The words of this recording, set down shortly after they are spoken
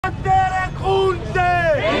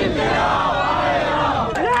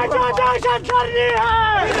Right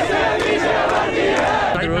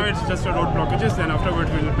now it's just a road blockages, then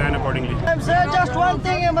afterwards we will plan accordingly. I'm saying just one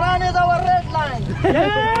thing, Imran is our red line.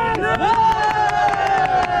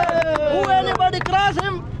 Who anybody cross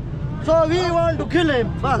him, so we want to kill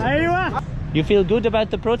him. You feel good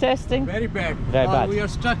about the protesting? Very bad. Very bad. We are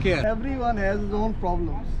stuck here. Everyone has his own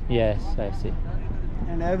problems. Yes, I see.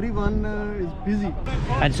 And everyone is busy.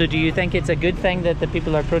 And so do you think it's a good thing that the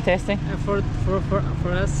people are protesting? For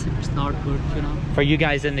us, it's not good, you know. For you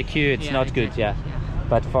guys in the queue, it's not good, yeah.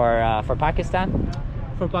 But for Pakistan?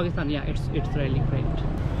 For Pakistan, yeah, it's really great.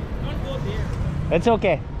 It's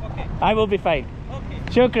okay. I will be fine.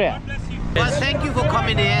 Shukriya. Well, thank you for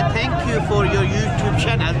coming here. Thank you for your YouTube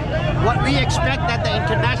channel. What we expect that the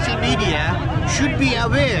international media should be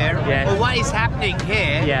aware of what is happening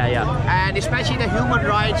here. And especially the human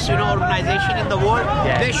rights, organization in the world.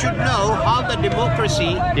 They should know how the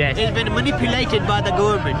democracy has been manipulated by the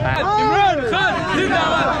government. Imran Khan,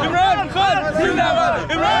 Zindabad! Imran Khan, Zindabad!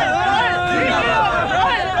 Imran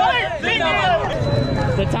Khan,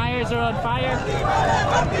 Zindabad! The tires are on fire.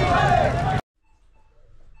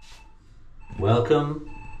 Welcome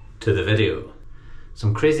to the video.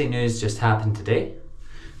 Some crazy news just happened today,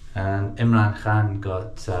 and Imran Khan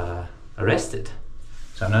got arrested.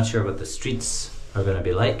 So I'm not sure what the streets are going to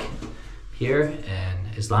be like here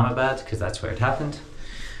in Islamabad, because that's where it happened.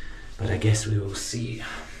 But I guess we will see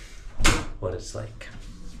what it's like.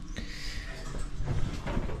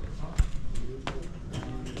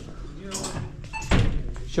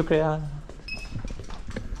 Shukriya.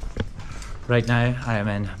 Right now I am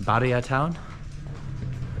in Baria town.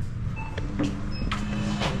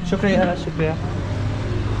 Shukriya, shukriya.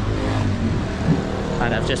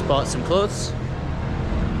 And I've just bought some clothes.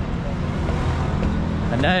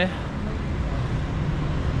 And now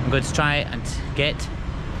I'm going to try and get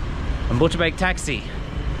a motorbike taxi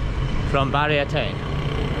from Baria town.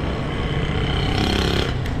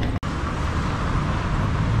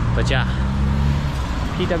 But yeah,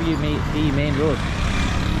 PWD main road.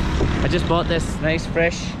 I just bought this nice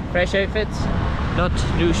fresh outfit, not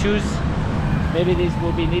new shoes. Maybe these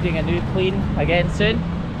will be needing a new clean again soon.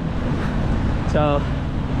 So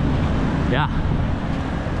yeah,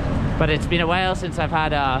 but it's been a while since I've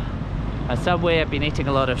had a Subway. I've been eating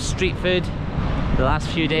a lot of street food the last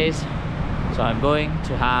few days, so I'm going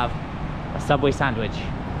to have a Subway sandwich,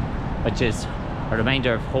 which is a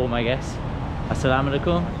reminder of home, I guess. Assalamu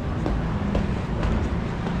alaikum.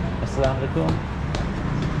 Assalamu alaikum.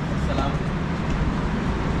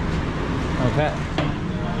 Okay.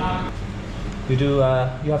 You do.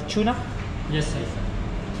 You have tuna? Yes, sir.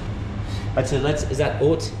 So is that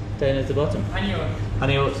oat down at the bottom? Honey oat.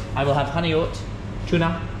 Honey oat. I will have honey oat,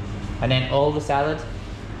 tuna, and then all the salad.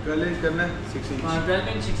 12 inch, 6 inch. 12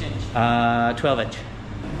 inch, 6 inch. 12 inch.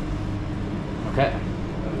 Okay.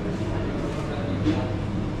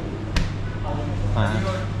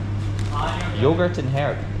 Yogurt and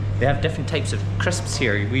herb. They have different types of crisps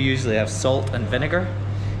here. We usually have salt and vinegar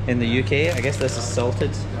in the UK. I guess this is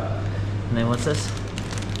salted. And then what's this?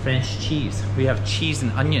 French cheese. We have cheese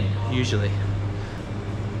and onion usually.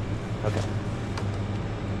 Okay.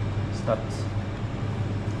 It's not.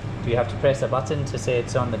 Do you have to press a button to say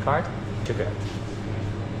it's on the card? Sugar.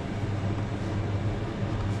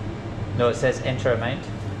 No, it says enter amount.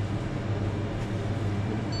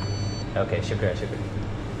 Okay, sugar.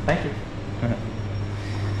 Thank you.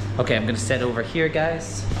 Okay, I'm gonna sit over here,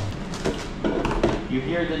 guys. You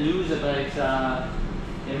hear the news about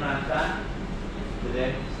Imran Khan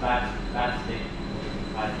today? It's bad thing.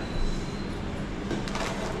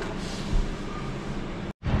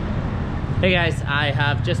 Hey guys, I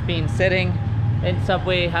have just been sitting in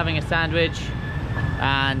Subway having a sandwich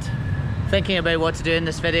and thinking about what to do in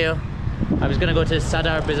this video. I was gonna go to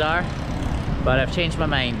Sadar Bazaar, but I've changed my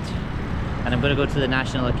mind and I'm gonna go to the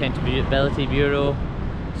National Accountability Bureau.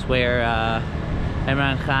 It's where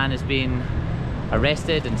Imran Khan has been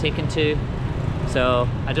arrested and taken to. So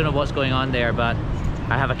I don't know what's going on there, but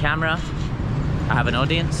I have a camera, I have an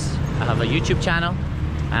audience, I have a YouTube channel,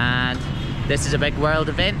 and this is a big world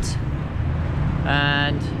event.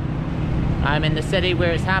 And I'm in the city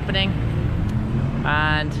where it's happening,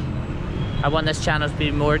 and I want this channel to be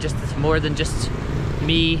more than just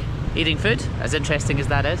me eating food, as interesting as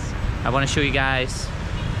that is. I want to show you guys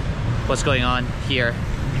what's going on here,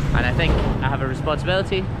 and I think I have a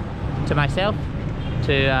responsibility to myself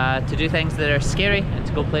to do things that are scary and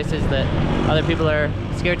to go places that other people are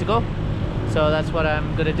scared to go. So that's what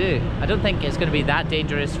I'm gonna do. I don't think it's gonna be that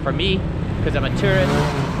dangerous for me because I'm a tourist,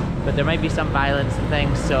 but there might be some violence and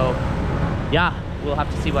things, so yeah, we'll have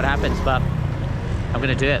to see what happens, but I'm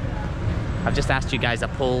gonna do it. I've just asked you guys a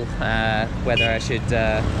poll whether I should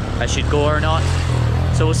go or not.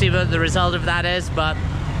 So we'll see what the result of that is, but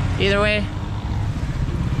either way,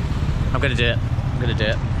 I'm gonna do it. I'm gonna do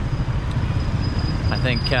it. I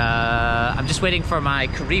think I'm just waiting for my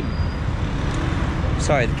Kareem.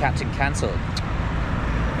 Sorry, the captain cancelled.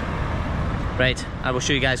 Right, I will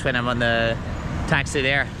show you guys when I'm on the taxi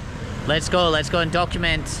there. Let's go and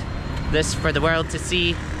document this for the world to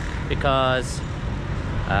see, because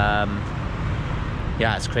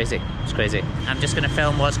yeah, it's crazy. It's crazy. I'm just gonna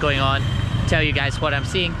film what's going on, tell you guys what I'm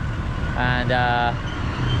seeing, and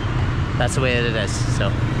that's the way that it is.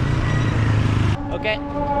 So okay,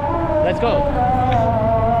 let's go.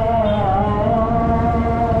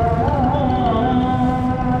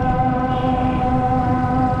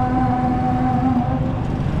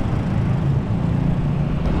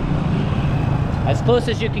 As close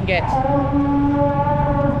as you can get.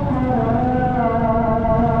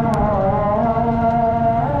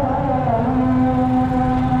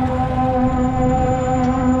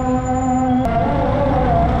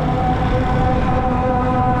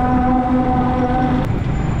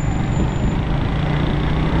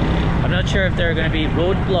 I'm not sure if there are going to be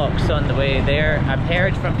roadblocks on the way there. I've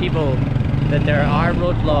heard from people that there are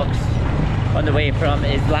roadblocks on the way from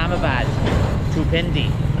Islamabad to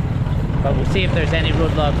Pindi. But we'll see if there's any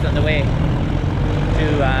roadblocks on the way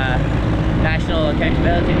to National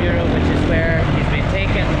Accountability Bureau, which is where he's been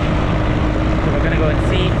taken. So we're going to go and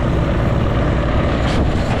see.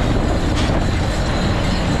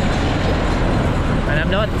 And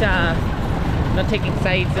I'm not taking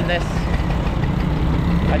sides in this.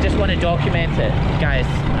 I just want to document it, guys.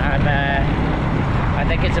 I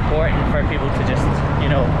think it's important for people to just, you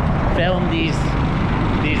know, film these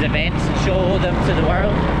events and show them to the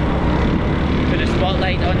world. Put a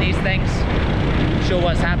spotlight on these things, show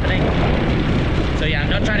what's happening. So yeah, I'm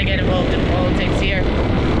not trying to get involved in politics here.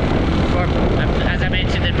 As I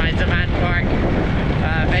mentioned in my Zaman Park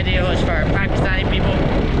videos for Pakistani people.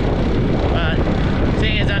 But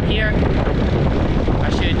seeing as I'm here, I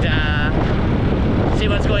should see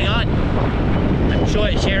what's going on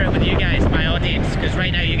and share it with you guys, my audience, because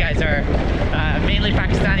right now you guys are mainly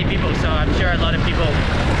Pakistani people, so I'm sure a lot of people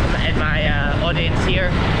in my audience here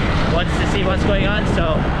wants to see what's going on,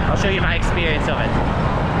 so I'll show you my experience of it.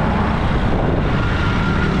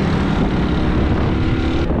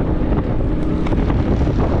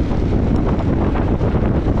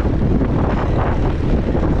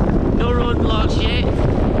 No roadblocks yet.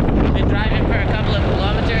 Been driving for a couple of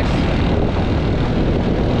kilometers.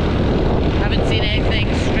 Haven't seen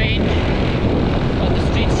anything strange on the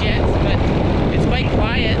streets yet, but it's quite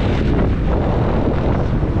quiet.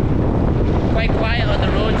 Quite quiet on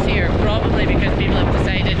the roads here, probably because people have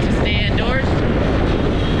decided to stay indoors.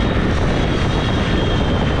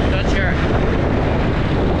 Not sure.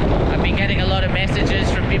 I've been getting a lot of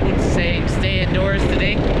messages from people saying stay indoors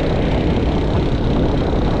today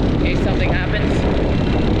in case something happens.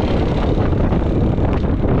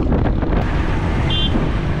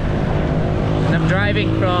 And I'm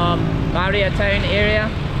driving from Baria town area.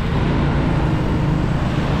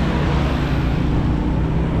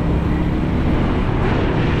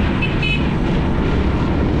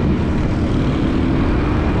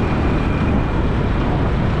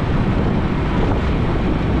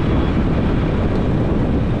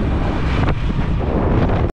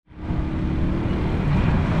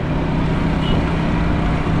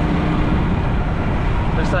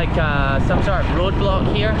 Like some sort of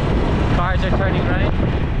roadblock here. Cars are turning around.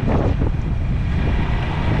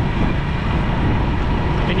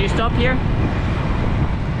 Can you stop here?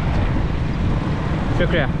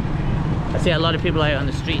 Shukriya. I see a lot of people out on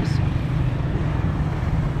the streets.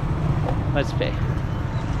 Let's pay.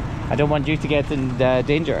 I don't want you to get in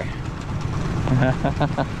danger.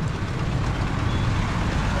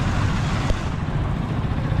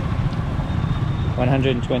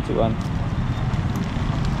 121.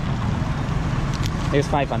 Here's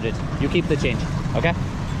 500. You keep the change, okay?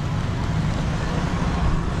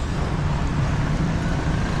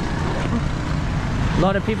 A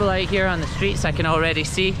lot of people out here on the streets, I can already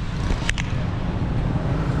see.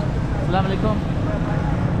 Assalamu alaikum.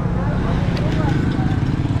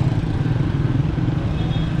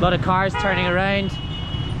 A lot of cars turning around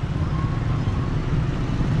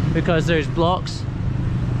because there's blocks.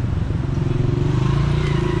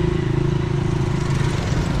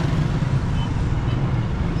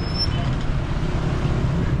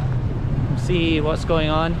 See what's going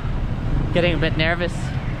on. Getting a bit nervous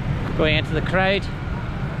going into the crowd,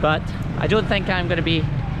 but I don't think I'm going to be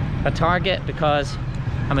a target because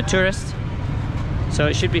I'm a tourist, so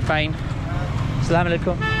it should be fine. Assalamu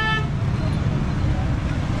alaikum.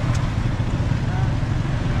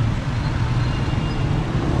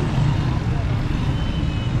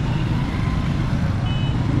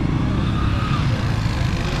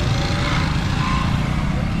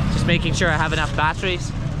 making sure I have enough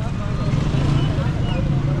batteries.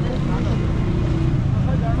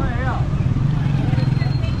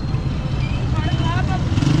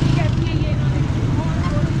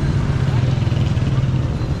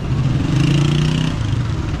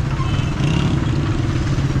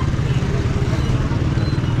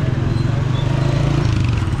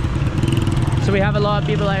 So we have a lot of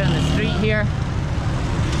people out on the street here.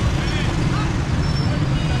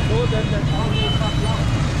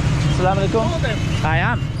 Assalamu alaikum. I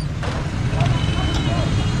am.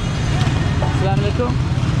 Assalamu alaikum.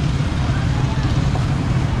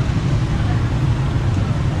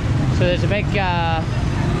 So there's a big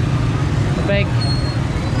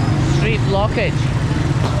street blockage.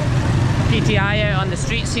 PTI out on the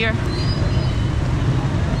streets here.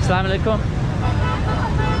 Assalamu alaikum.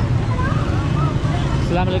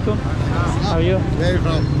 Assalamu alaikum. How are you? Where are you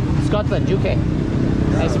from? Scotland, UK.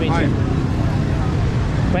 Nice to meet you.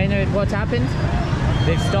 What's happened?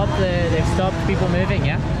 They've stopped people moving,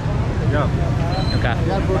 yeah? Yeah. Okay.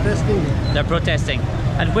 They are protesting. They're protesting.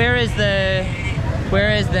 And where is the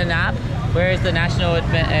NAB? Where is the National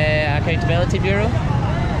Accountability Bureau?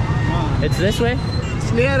 It's this way?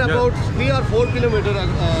 It's near about 3 or 4 kilometers.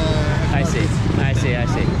 I see.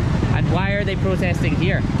 And why are they protesting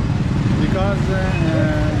here? Because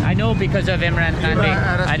I know because of Imran Khan.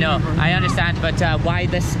 I know, I understand, but why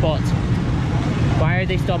this spot? Why are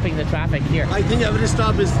they stopping the traffic here? I think every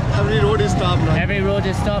road is stopped now. Every road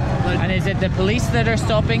is stopped? Right. And is it the police that are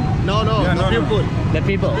stopping? No, the people. The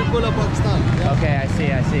people? People of Pakistan. Yeah. Okay, I see.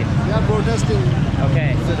 They are protesting.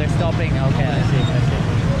 Okay, so they're stopping. Okay, I see.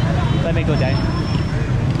 Let me go down.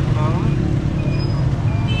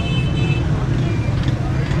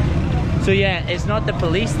 So yeah, it's not the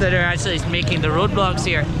police that are actually making the roadblocks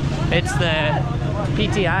here. It's the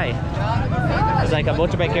PTI. There's like a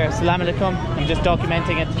motorbike here. Assalamu alaikum. I'm just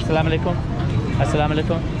documenting it. Assalamu alaikum. Assalamu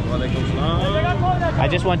alaikum. I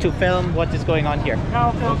just want to film what is going on here.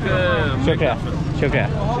 Shukriya.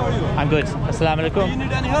 I'm good. Assalamu alaikum. Do you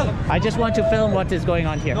need any help? I just want to film what is going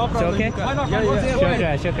on here. No problem. So okay?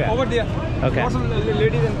 Shukriya. Over there. Okay.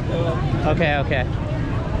 Ladies and Okay.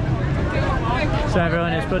 So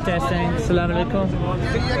everyone is protesting. Assalamu alaikum.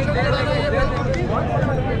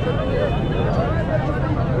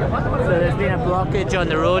 So there's been a blockage on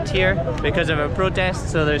the road here because of a protest.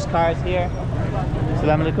 So there's cars here.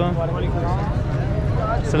 Assalamu alaikum.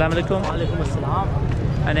 Assalamu alaikum.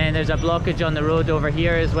 And then there's a blockage on the road over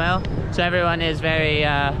here as well. So everyone is very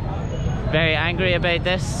angry about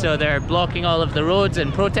this. So they're blocking all of the roads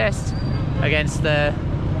in protest against the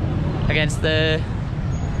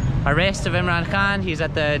arrest of Imran Khan. He's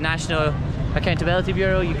at the National Accountability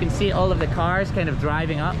Bureau. You can see all of the cars kind of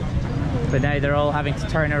driving up, but now they're all having to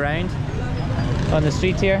turn around on the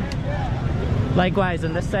street here. Likewise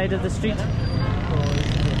on this side of the street.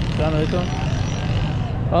 Assalamu alaikum.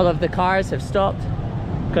 All of the cars have stopped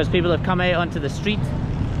because people have come out onto the street.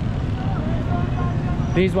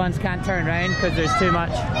 These ones can't turn around because there's too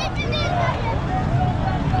much.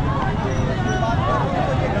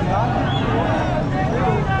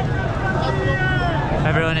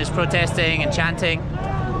 Everyone is protesting and chanting.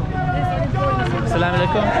 Assalamu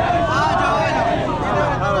alaikum.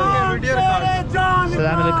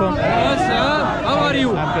 Assalamu alaikum. Yes, sir. How are you?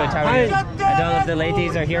 I'm good, how are you? And all of the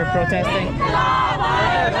ladies are here protesting.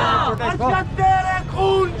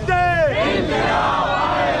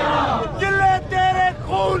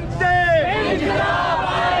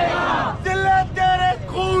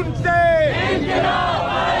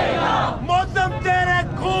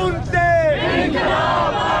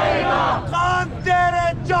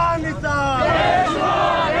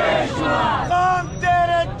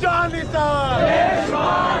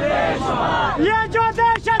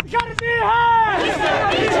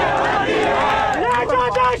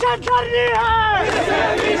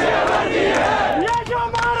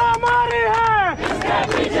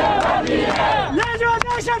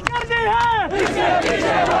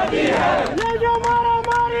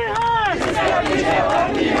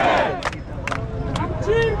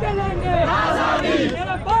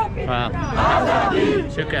 Wow.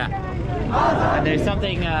 Shukra. And there's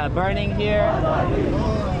something burning here.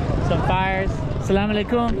 Some fires. Assalamu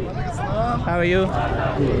alaikum. How are you?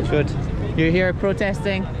 Good. You're here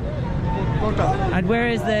protesting. And where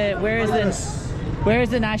is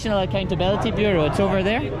the National Accountability Bureau? It's over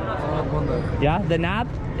there. Yeah, the NAB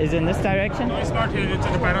is in this direction. No, it's not here. It's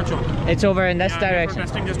at the Parachok. It's over in this Yeah, direction. They're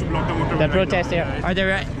protesting just to block the motorway. The protest here. Yeah,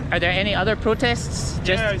 Are there any other protests?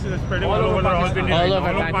 Just yeah, it's spreading all over Pakistan. all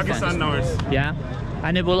over Pakistan now. It's yeah.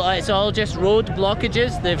 And it's all just road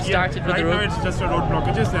blockages? They've started with the road? Right now it's just a road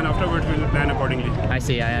blockages, then afterwards we'll plan accordingly. I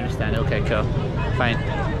see, I understand. Okay, cool. Fine.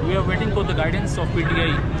 We are waiting for the guidance of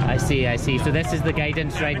PTI. I see, I see. So this is the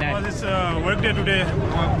guidance right now? Because it's work day today,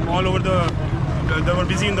 all over they were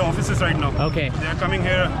busy in the offices right now. Okay. They are coming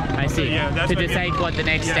here. I see. To decide what the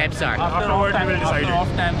next steps are. Afterwards we will decide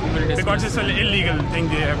it. Because it's an illegal thing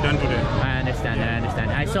they have done today. I understand, I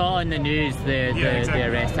understand. I saw on the news the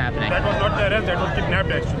arrest happening. That was not the arrest, that was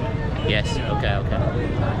kidnapped actually. Yes, okay, okay.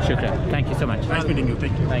 Shukran. Thank you so much. Nice meeting you,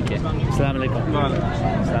 thank you. Thank you. Assalamu alaikum.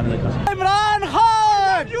 Assalamu alaikum. Imran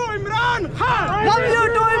Khan! You Imran Khan! Love you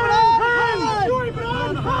to Imran Khan! You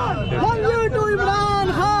Imran Khan! Love you to Imran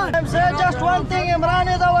Khan! I'm saying just one thing, Imran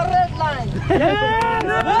is our red line.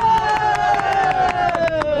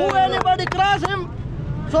 Who anybody cross him,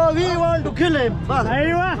 so we want to kill him. Love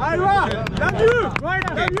you!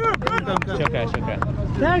 Shukran, shukran.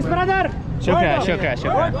 Thanks, brother. Shukran, shukran,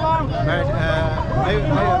 shukran.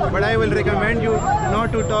 But I will recommend you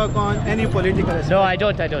not to talk on any political aspect. No, I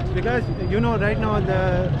don't. Because you know right now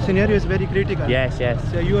the scenario is very critical. Yes, yes.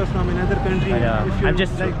 So you are from another country. I know. If you I'm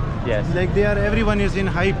just yes. Like everyone is in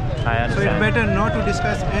hype. I understand. So it's better not to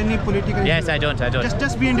discuss any political. Yes, issues. I don't.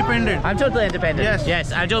 Just be independent. I'm totally independent. Yes.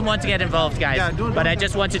 Yes, I don't want to get involved, guys. Yeah, but I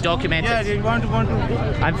just want to document yeah, it. you want to.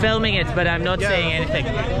 I'm filming it, but I'm not saying anything.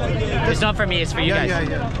 It's not for me, it's for you guys.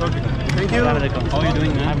 Yeah. Okay. Thank you. How are you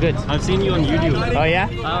doing, man? I'm good. I've seen you on YouTube. Oh yeah?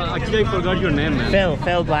 Actually, I forgot your name, man.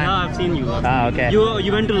 Phil Bland. Yeah, I've seen you. Okay.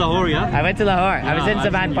 You went to Lahore, yeah? I went to Lahore. I was in I've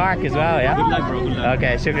Zaman seen Park as well, yeah? Good luck, bro. Good luck.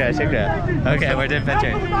 Okay, shukran. Okay, we're doing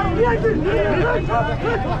pictures.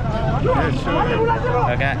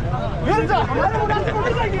 Okay.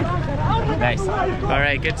 Nice.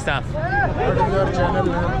 Alright, good stuff.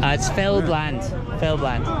 It's Phil Bland. Phil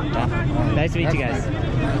Bland. Yeah. Nice to meet you guys.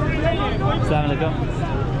 Assalamu alaikum.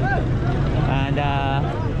 And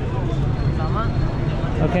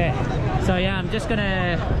okay, so yeah, I'm just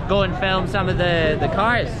gonna go and film some of the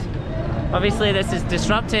cars. Obviously this is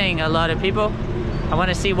disrupting a lot of people. I want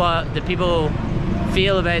to see what the people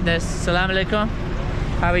feel about this. Assalamu alaikum.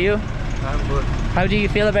 How are you? I'm good. How do you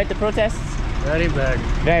feel about the protests? Very bad.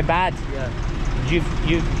 Very bad? Yeah.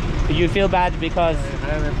 You feel bad because I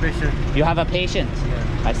have a patient. you have a patient?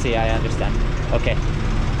 Yeah. I see, I understand. Okay.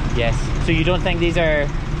 Yes. So you don't think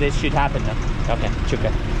this should happen though? Okay,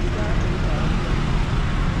 shukran.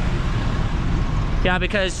 Yeah,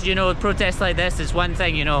 because you know, protests like this is one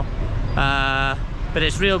thing, you know, but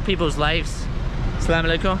it's real people's lives, Assalamu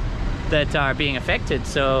alaikum, that are being affected,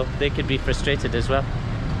 so they could be frustrated as well.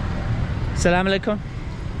 Assalamu alaikum.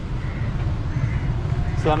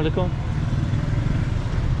 Assalamu alaikum.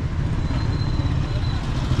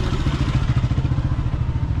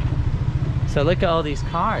 So look at all these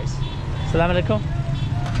cars. Assalamu alaikum.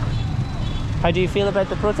 How do you feel about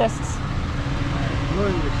the protests? No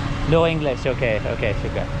English. No English, okay,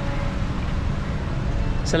 shukran.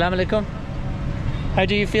 Assalamu alaikum. How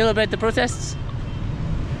do you feel about the protests?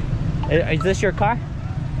 Is this your car?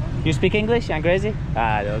 You speak English, Angrezi?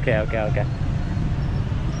 Okay.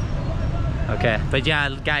 Okay, but yeah,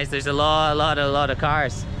 guys, there's a lot of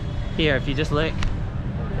cars here. If you just look,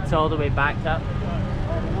 it's all the way backed up,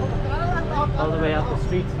 all the way up the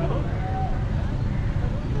street.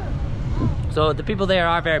 So the people there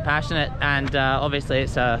are very passionate, and obviously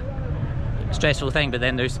it's a stressful thing, but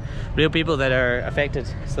then there's real people that are affected.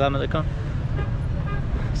 Assalamu alaikum.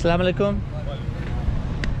 Assalamu alaikum.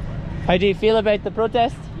 How do you feel about the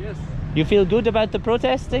protest? Yes. You feel good about the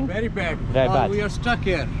protesting? Very bad. Very bad. We are stuck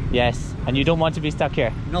here. Yes, and you don't want to be stuck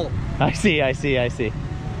here? No. I see.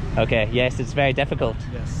 Okay, yes, it's very difficult.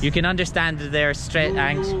 Yes. You can understand their stress,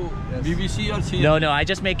 BBC or No, I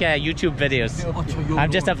just make YouTube videos.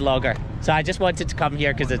 I'm just a vlogger. So I just wanted to come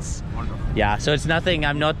here because it's, yeah, so it's nothing,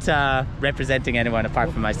 I'm not representing anyone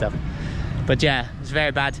apart from myself. But yeah, it's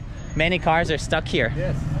very bad. Many cars are stuck here.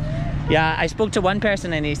 Yes. Yeah, I spoke to one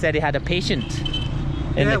person and he said he had a patient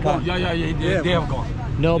in the car. They have gone.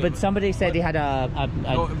 No, but somebody said he had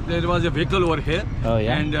No, there was a vehicle over here. Oh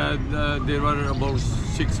yeah. And there were about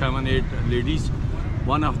 6, 7, 8 ladies.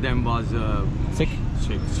 One of them was sick?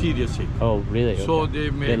 Serious sick. Oh really? So Okay. they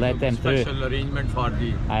made let them through. special arrangement for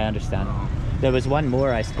the... I understand. There was one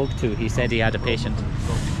more I spoke to. He said he had a patient.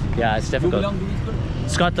 Yeah, it's difficult.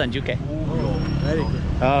 Scotland, UK. Very good.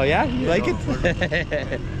 Oh yeah, you like it?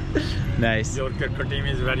 Nice. Your cricket team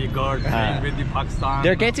is very good. Playing with the Pakistan.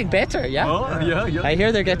 They're getting better, yeah? Oh, yeah. I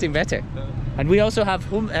hear they're getting better. And we also have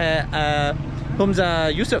Humza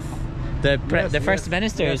Yusuf, the first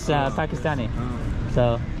minister is Pakistani.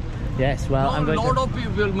 So, yes, well, I'm going a lot of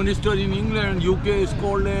people, minister in England, UK,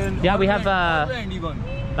 Scotland. Yeah, we have Ireland even.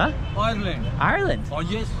 Huh? Ireland. Ireland? Oh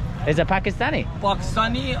yes. Is it Pakistani?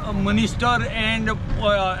 Pakistani minister and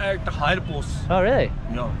at higher posts. Oh really?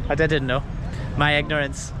 Yeah. I didn't know. My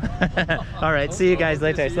ignorance. All right, see you guys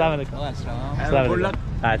later. Assalamu alaikum. Assalamu Good alaikum.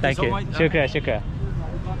 luck. Thank you. Shukra, shukra.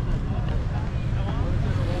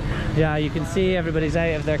 Yeah, you can see everybody's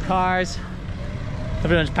out of their cars.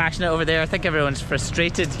 Everyone's passionate over there. I think everyone's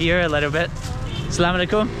frustrated here a little bit. Assalamu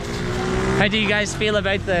alaikum. How do you guys feel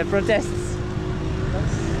about the protests?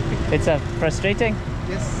 It's frustrating?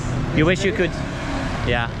 Yes. You wish you could?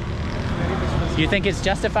 Yeah. You think it's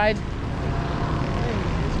justified?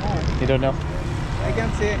 You don't know? I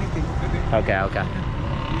can't say anything. Okay, okay.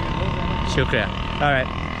 Shukriya. Alright.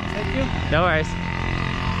 Thank you. No worries.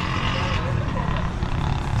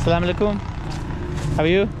 Assalamu alaikum. How are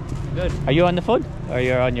you? Good. Are you on the phone? Or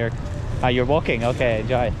you're on your... you're walking? Okay,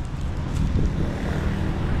 enjoy.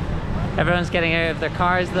 Everyone's getting out of their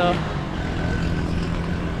cars though.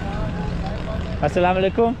 Assalamu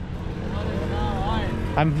alaikum.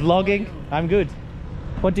 I'm vlogging. I'm good.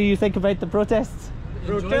 What do you think about the protests?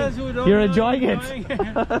 Protest, You're enjoying it.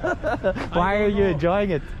 Why are you enjoying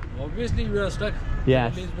it? Obviously, we are stuck.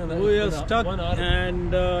 Yes. we are stuck,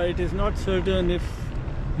 and it is not certain if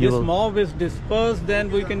You this will- mob is dispersed, then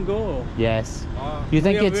we can go. Yes. You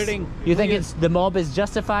think we are it's waiting. you think it's the mob is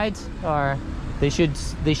justified, or they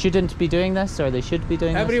shouldn't be doing this, or they should be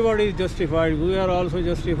doing Everybody is justified. We are also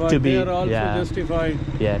justified. To be- they are also yeah. justified.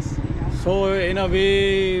 this? Yes. So in a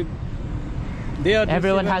way, they are.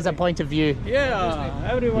 Everyone has a justified. point of view. Yeah,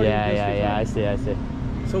 everyone. Yeah, is yeah, yeah. I justified. see.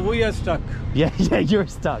 So we are stuck. Yeah, yeah. You're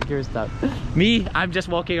stuck. You're stuck. Me, I'm just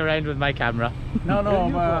walking around with my camera. No,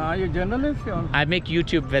 are you journalist? Or? I make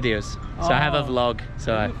YouTube videos, so I have a vlog.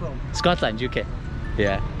 So Where are you from? Scotland, UK.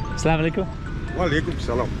 Yeah. Assalamu alaikum. Walaikum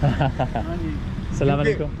salam. Assalamu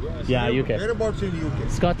alaikum. Yeah, UK. Whereabouts in UK?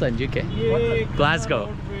 Scotland, UK. ये Glasgow.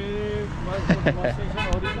 It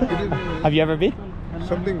Have you ever been? is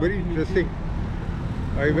something very interesting.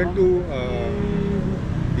 I went to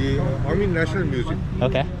the Army National Museum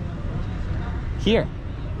Okay. Here?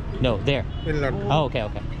 No, there. in London. Oh, okay,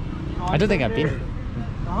 okay. I don't think I've been.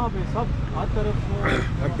 कहाँ पे सब हर तरफ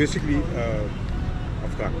I'm basically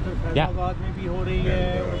Afghan. Yeah. Faisalabad में भी हो रही है,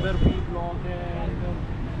 उधर भी ब्लॉक है,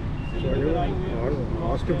 So I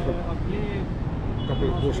asked him for a couple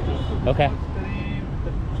of posters. Okay.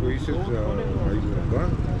 So he says, are you Afghan?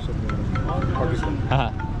 I said, Pakistan.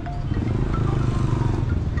 Uh-huh.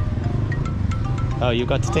 Oh, you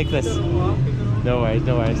got to take this. No worries,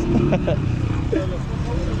 no worries.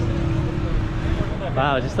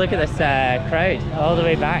 Wow, just look at this crowd all the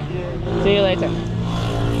way back. See you later.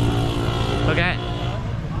 Okay.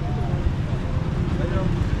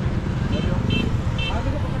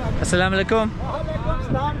 Assalamu alaikum.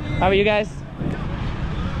 How are you guys?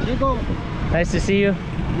 Nice to see you.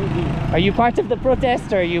 Are you part of the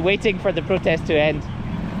protest, or are you waiting for the protest to end?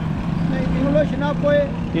 English ना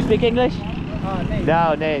कोई You speak English? नहीं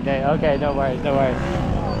No, no. Okay, no worries, no worries.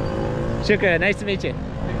 Shukra, nice to meet you.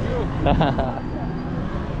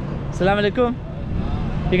 Assalamu alaikum.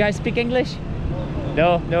 You guys speak English?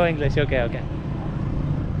 No, no English. Okay, okay.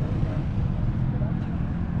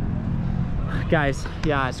 Guys,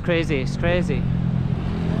 yeah, it's crazy. It's crazy.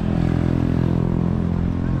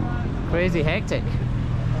 Crazy hectic.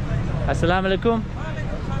 Assalamu alaikum.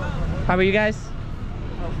 How are you guys?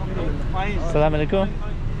 fine. Assalamu alaikum.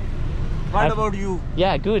 What about you?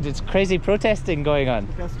 Yeah, good. It's crazy protesting going on.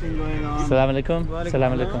 Testing going on. Assalamu alaikum.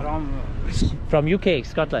 Assalamu alaikum. From UK,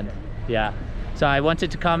 Scotland. Yeah. So I wanted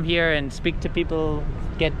to come here and speak to people,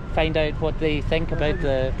 find out what they think about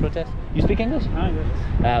the protest. You speak English?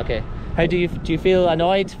 Ah, okay. How do you feel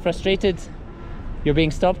annoyed, frustrated? You're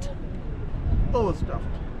being stopped? Overstuffed.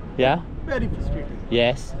 Yeah? Very frustrating.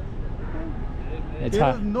 Yes. It's There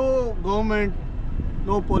is hard. no government,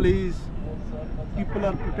 no police. People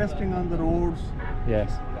are protesting on the roads.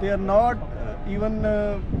 Yes. They are not even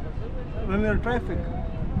running the traffic.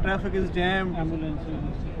 Traffic is jammed.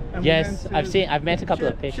 Yes, I've met a couple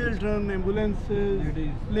of patients. Children, ambulances,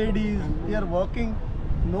 ladies, they are working.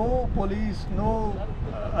 No police, no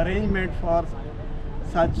arrangement for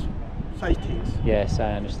such things. Yes,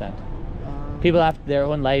 I understand. People have their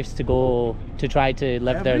own lives to go to try to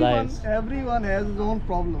live their lives. Everyone has his own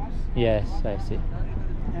problems, Yes, I see.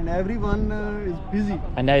 and everyone is busy.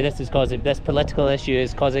 And now this political issue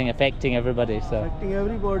is affecting everybody. So Affecting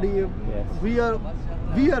everybody. Yes.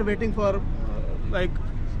 We are waiting for like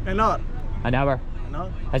an hour. an hour. No?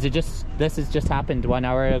 This has just happened 1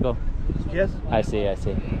 hour ago. Yes. I see. At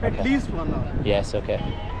Okay. least 1 hour. Yes, okay.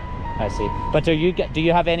 I see. But do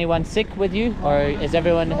you have anyone sick with you, or is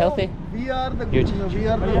everyone healthy? We are the You-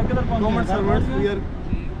 government servants. We are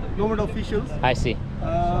government officials. I see.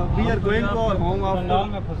 We are going to our home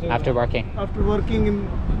After working. After working in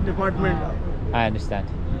department. I understand.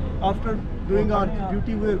 After doing our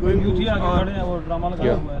duty, we are going to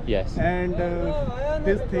our yes. And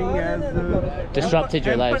this thing has disrupted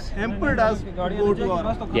your lives. Hampered us to go to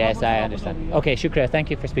our. Yes, I understand. Okay, shukra.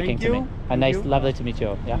 Thank you for speaking to me. And lovely to meet you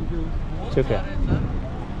all. Yeah. Shukra.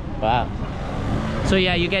 Wow. So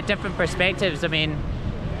yeah, you get different perspectives. I mean,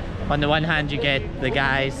 on the one hand, you get the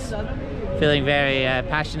guys feeling very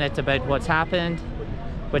passionate about what's happened,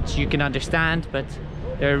 which you can understand, but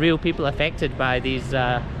there are real people affected by these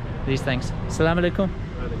things. Assalamu alaikum.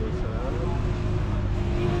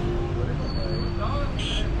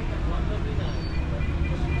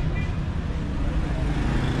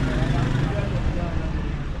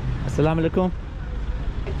 Assalamu alaikum.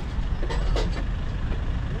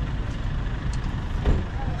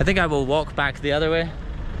 I think I will walk back the other way.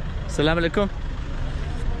 Assalamu alaikum.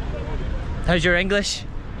 How's your English?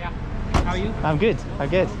 Yeah. How are you? I'm good. I'm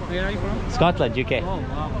good. Where are you from? Scotland, UK. Oh,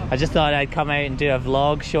 wow. I just thought I'd come out and do a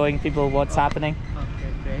vlog showing people what's happening.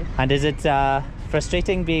 Okay, great. And is it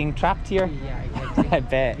frustrating being trapped here? Yeah, exactly. I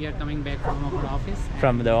bet. We are coming back from our office.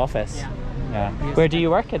 From the office? Yeah. Yeah. Where do you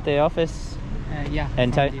work? At the office? Yeah.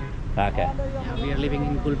 In town? Okay. Yeah, we are living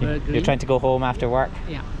in Gulberg Green. You're trying to go home after work?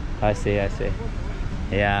 Yeah. I see, I see.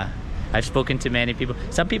 Yeah. I've spoken to many people.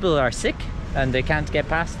 Some people are sick and they can't get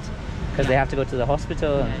past because they have to go to the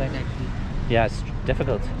hospital and things. Exactly. Yeah, it's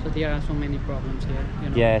difficult. So there are so many problems here, you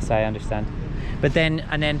know. Yes, I understand. But then,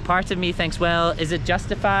 and then part of me thinks, well, is it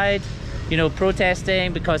justified, you know,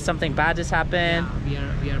 protesting because something bad has happened?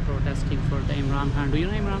 Yeah, we are protesting for the Imran Khan. Do you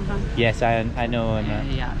know Imran Khan? Yes, I know.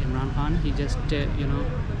 Yeah, Imran Khan. He just, you know,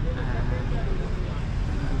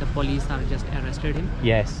 the police are just arrested him.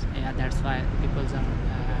 Yes. Yeah, that's why people are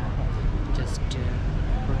just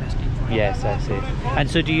protesting for him. Yes, I see. And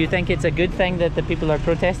so do you think it's a good thing that the people are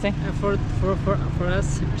protesting? For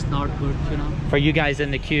us, it's not good, you know. For you guys in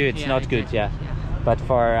the queue, it's not good, yeah. But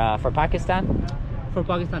for Pakistan? For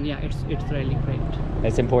Pakistan, yeah, it's really great.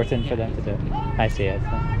 It's important for them to do. I see it. Do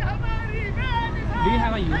you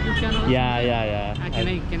have a YouTube channel? Yeah. Can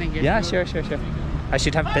I get Yeah, your... sure. I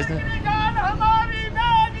should have business.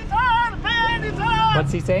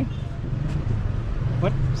 What's he saying?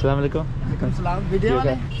 What? Assalamu alaikum. Salam. Video You're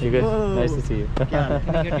good. You're good. Nice to see you. Can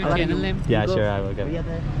I get your channel name? Yeah, sure, I will get it.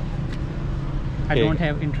 I don't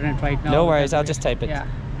have internet right now. No worries, I'll just type it. Yeah.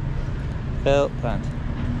 Phil Plant.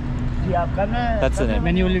 That's the name.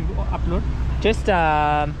 When you will upload? Just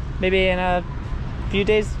maybe in a few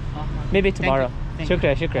days. Maybe tomorrow.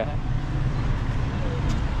 Shukra.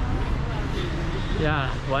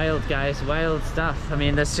 Yeah, wild guys, wild stuff. I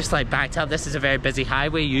mean, that's just like backed up. This is a very busy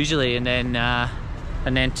highway usually, and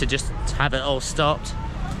then to just have it all stopped.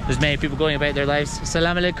 There's many people going about their lives.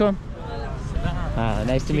 Assalamu alaikum.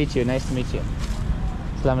 Nice to meet you. Assalamu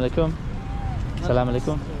alaikum. Assalamu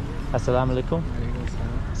alaikum. Assalamu alaikum.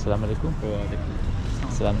 Assalamu alaikum.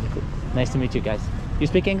 Assalamu alaikum. Nice to meet you guys. You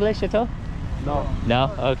speak English at all? No.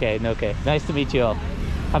 No? Okay. Nice to meet you all.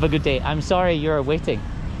 Have a good day. I'm sorry you're waiting.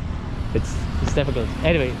 It's difficult.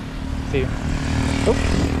 Anyway, see you.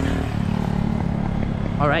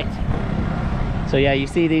 All right. So yeah, you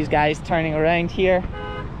see these guys turning around here.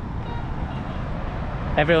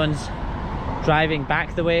 Everyone's driving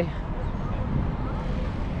back the way.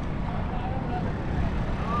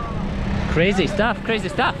 Crazy stuff.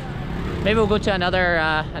 Maybe we'll go to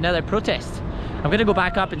another protest. I'm going to go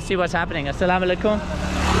back up and see what's happening. Assalamu alaikum.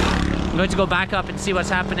 I'm going to go back up and see what's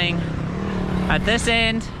happening at this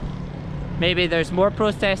end. Maybe there's more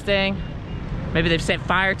protesting. Maybe they've set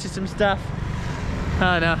fire to some stuff.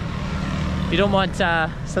 Oh no. You don't want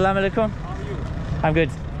Assalamu alaikum. I'm good.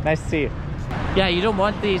 Nice to see you. Yeah, you don't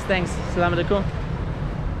want these things. Assalamu alaikum.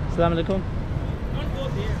 Assalamu alaikum. Don't go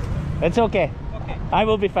there. It's okay. Okay. I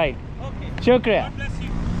will be fine. Okay. Shukriya. God bless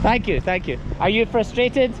you. Thank you. Are you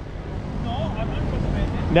frustrated? No, I'm not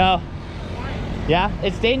frustrated. No. Why? Yeah?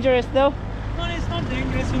 It's dangerous though? No, it's not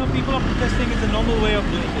dangerous. You know, people are protesting. It's a normal way of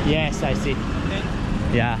doing it. Yes, I see. Okay.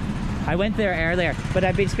 Yeah. I went there earlier, but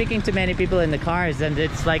I've been speaking to many people in the cars, and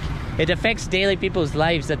it's like it affects daily people's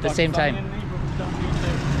lives at the same time.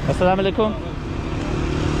 Assalamu alaikum.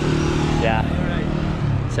 Yeah.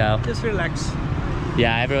 Right. So Just relax.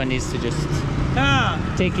 yeah, everyone needs to just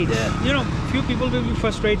take it. You know, few people will be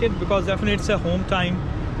frustrated because definitely it's a home time,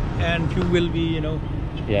 and few will be, you know,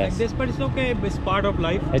 Yes. like this. But it's okay. It's part of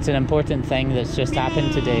life. It's an important thing that's just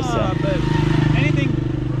happened today. So But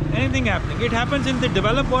anything happening. It happens in the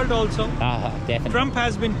developed world also. definitely. Trump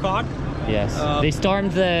has been caught. Yes. They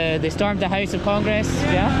stormed the House of Congress.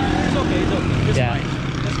 Yeah. It's okay. Just Yeah. fine.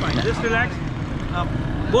 Just fine. Just relax.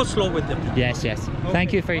 go slow with them. Yes, yes. Okay.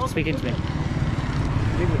 Thank you for speaking to me.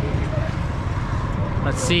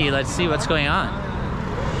 Let's see what's going on.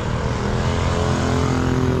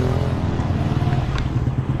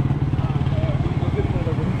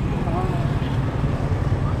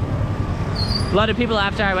 A lot of people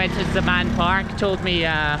after I went to Zaman Park told me,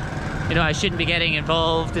 you know, I shouldn't be getting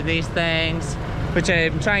involved in these things, which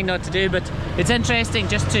I'm trying not to do, but it's interesting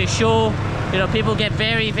just to show, you know, people get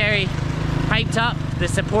very, very hyped up. The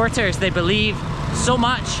supporters, they believe so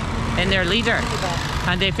much in their leader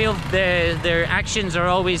and they feel their actions are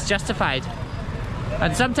always justified.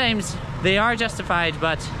 And sometimes they are justified,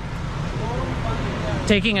 but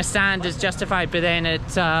taking a stand is justified, but then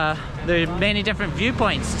there are many different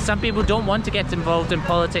viewpoints. Some people don't want to get involved in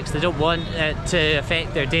politics. They don't want it to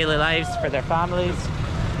affect their daily lives for their families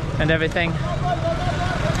and everything.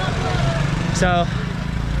 So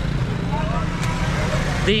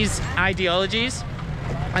these ideologies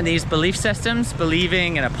and these belief systems,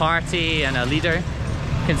 believing in a party and a leader,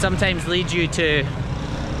 can sometimes lead you to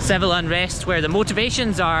civil unrest where the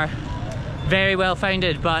motivations are very well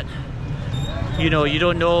founded, but you know, you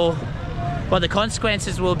don't know what the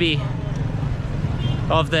consequences will be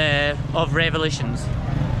of revolutions.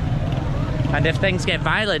 And if things get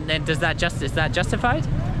violent, then is that justified?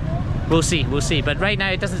 We'll see. But right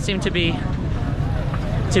now it doesn't seem to be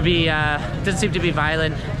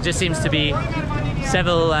violent. It just seems to be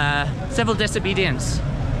civil disobedience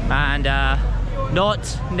and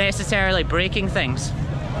not necessarily breaking things,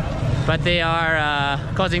 but they are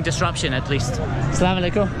causing disruption at least. Assalamu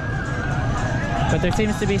alaikum. But there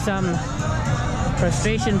seems to be some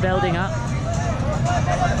frustration building up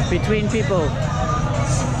between people.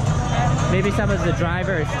 Maybe some of the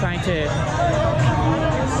drivers trying to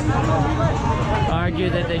argue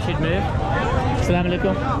that they should move. Assalamu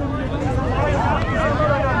alaikum.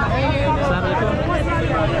 Assalamu alaikum.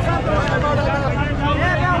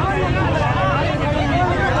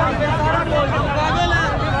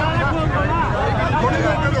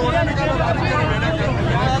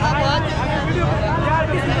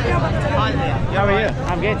 How are you?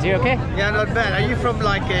 I'm good. You okay? Yeah, not bad. Are you from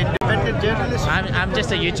like an independent journalist? I'm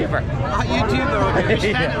just a YouTuber. YouTuber, okay. Which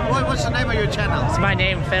channel? What's the name of your channel? It's my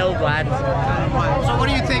name, Phil Glad. So what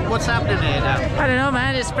do you think? What's happening here now? I don't know,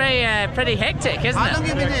 man. It's pretty hectic, isn't it? How long have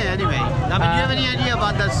you been here anyway? I mean, do you have any idea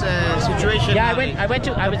about this situation? Yeah,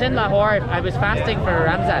 I was in Lahore. I was fasting for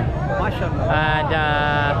Ramzan.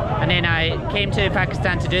 And then I came to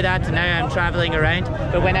Pakistan to do that, and now I'm traveling around.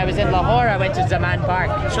 But when I was in Lahore, I went to Zaman Park.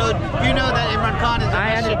 So you know that Imran Khan is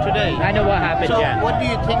arrested today? I know what happened, so yeah. What do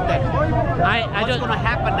you think then? What's going to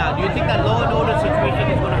happen now? Do you think that law and order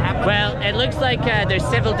situation is going to happen? Well, it looks like there's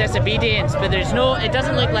civil disobedience, but it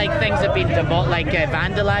doesn't look like things have been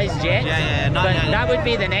vandalized yet. That would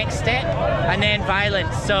be the next step, and then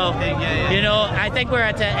violence. So, you know, I think we're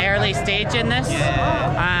at an early stage in this,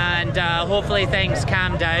 and hopefully things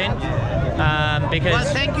calm down. Because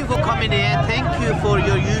well, thank you for coming here. Thank you for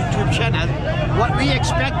your YouTube channel. What we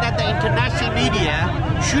expect that the international media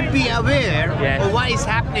should be aware of what is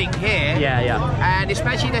happening here. And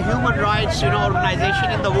especially the human rights,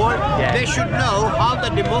 organization in the world. They should know how the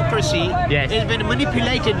democracy has been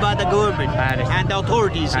manipulated by the government and the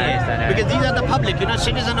authorities here. Because these are the public,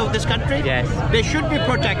 citizens of this country. They should be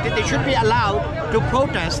protected. They should be allowed to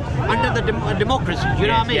protest under the democracy. You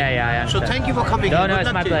know what I mean? I so thank you for coming here. No,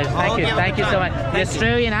 it's my pleasure. Thank you so much. The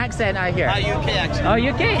Australian accent, I hear. UK accent. Oh,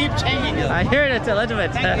 UK? Keep changing it. I heard it a little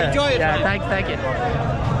bit. Thank you. Enjoy it. Thank you.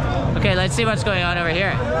 Okay, let's see what's going on over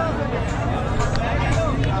here.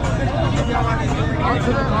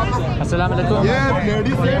 Assalamu alaikum.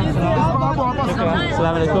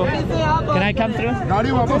 Assalamu alaikum. Can I come through?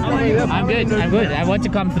 I'm good. I want to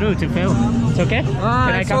come through to film. It's okay? Can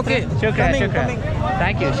I come through? Shukran.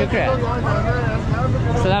 Thank you. Shukran.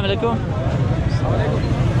 Assalamu alaikum.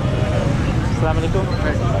 Assalamu alaikum.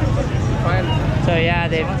 So yeah,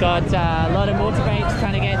 they've got a lot of motorbikes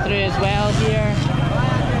trying to get through as well here.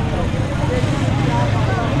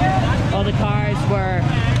 All the cars were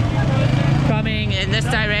coming in this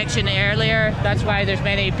direction earlier. That's why there's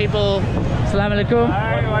many people. Assalamu alaikum.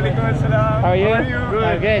 Hi, walaikum assalam. How are you? How are you? Good.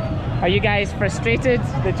 I'm good. Are you guys frustrated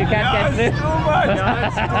that you can't get through? It's too much. They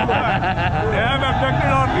have abducted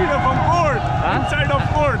our leader from court. Inside of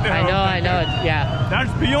court. I know. Yeah.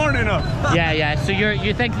 That's beyond enough. Yeah. So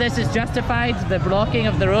you think this is justified? The blocking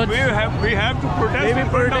of the roads? We have to protest in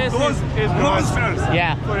front of those monsters.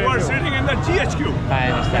 Who are sitting in the GHQ. I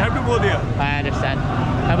understand. We have to go there. I understand.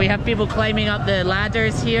 And we have people climbing up the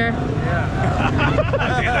ladders here.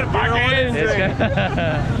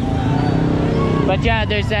 But yeah,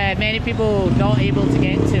 there's many people not able to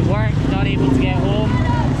get to work, not able to get home.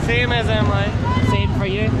 Same as am I. Same for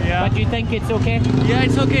you? Yeah. But you think it's okay? Yeah,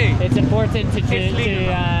 it's okay. It's important to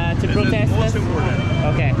protest this?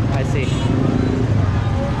 Okay, I see.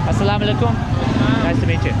 Assalamu alaikum. Nice to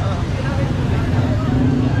meet you.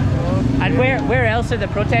 And where else are the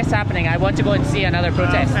protests happening? I want to go and see another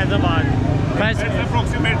protest. Islamabad. It's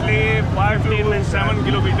approximately 5 to 7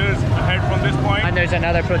 kilometers ahead from this point. And there's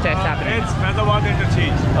another protest happening. It's Islamabad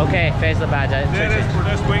interchange. Okay, Faisalabad. There is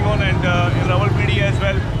protest going on, and in Rawalpindi as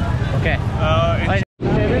well. Okay.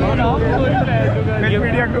 Which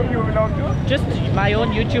media group you belong to? Just my own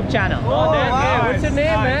YouTube channel. Oh, that's great. What's your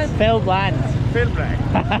name, man? Phil Bland. Phil Bland.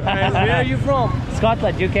 And where are you from?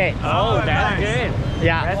 Scotland, UK. Oh, that's great.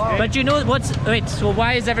 Yeah, but you know what's... Wait, so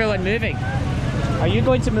why is everyone moving? Are you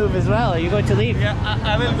going to move as well? Are you going to leave? Yeah,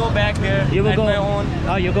 I will go back there. You will at go my own.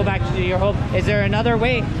 Oh, you'll go back to your home. Is there another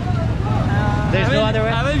way? There's no other way?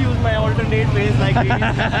 I will use my alternate ways like these.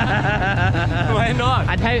 Why not?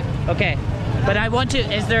 And how... Okay. But I want to...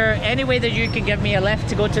 Is there any way that you can give me a lift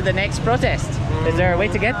to go to the next protest? Is there a way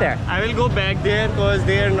to get there? I will go back there because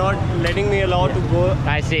they are not letting me allow to go.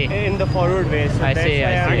 I see. In the forward way. So I see.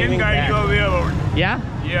 I can guide you a way out. Yeah?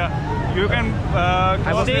 Yeah. You can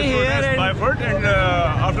cross stay this here protest by foot, and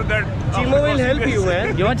after that... Chimo will help you,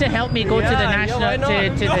 man. You want to help me go to the national... I'm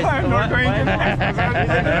not going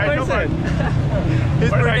to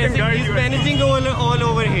He's managing all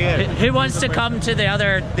over here. Who wants to come to the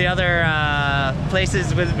other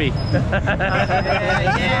places with me?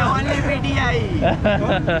 Yeah, only PTI.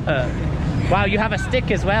 Wow, you have a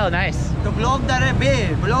stick as well. Nice. To block the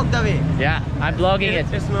way. Block the way. Yeah, I'm blogging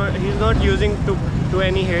it. It's not. He's not using to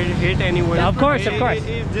any hit anyone. Of course, of course.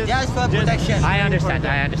 Just for protection. I understand.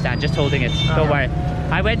 I understand. Just holding it. Don't worry.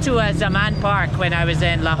 I went to Zaman Park when I was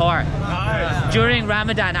in Lahore. During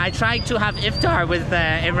Ramadan, I tried to have iftar with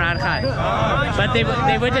Imran Khan, but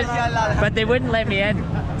they wouldn't let me in.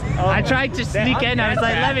 I tried to sneak in. I was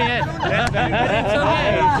like, let me in.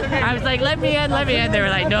 I was like, let me in, let me in. They were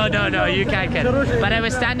like, no, no, no, you can't get in. But I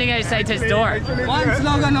was standing outside his door. One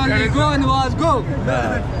slogan only, go and was go.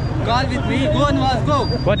 Call with me, go and was go.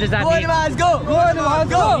 What does that mean? Go and was go. Go and was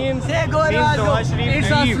go. Say go and was go.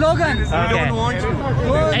 It's a slogan.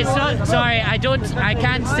 Okay. It's not, sorry, I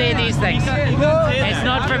can't say these things. It's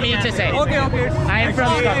not for me to say. Okay, okay. I am from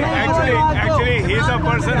Scotland. Actually, he's a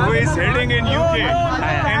person who is heading in UK.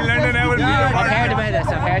 In London, I will be a part. I've heard about this,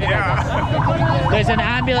 I've heard about this. There's an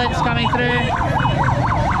ambulance coming through.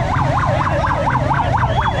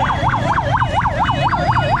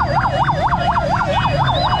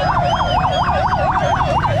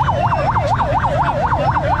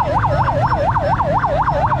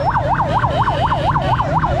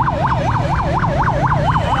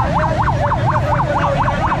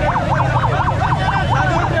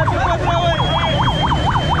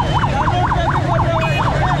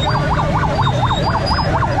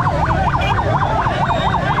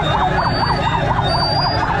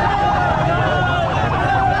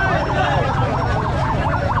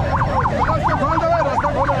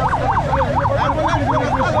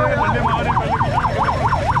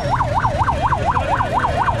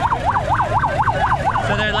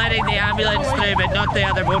 But not the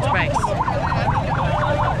other motorbikes,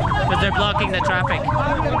 because they're blocking the traffic.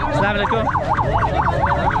 Assalamu alaikum.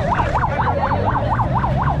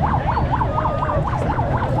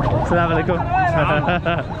 Assalamu alaikum.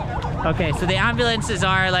 Okay, so the ambulances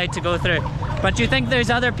are allowed to go through, but do you think there's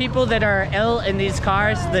other people that are ill in these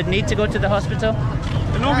cars that need to go to the hospital?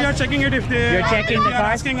 No, we are checking it. If they You're checking the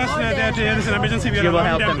cars? asking us that there is an emergency, we are You will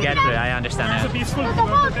help allowing them get through. I understand It's a that. peaceful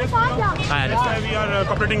protest. I understand. That's why we are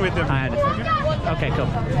cooperating with them. I understand. Okay, cool.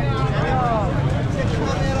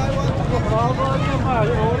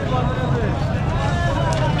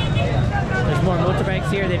 There's more motorbikes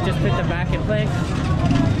here. They've just put them back in place.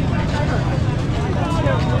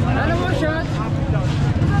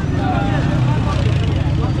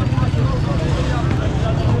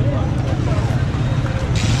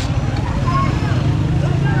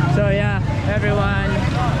 So yeah,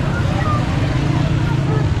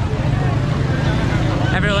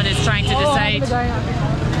 everyone is trying to decide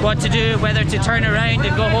what to do, whether to turn around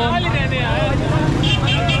and go home.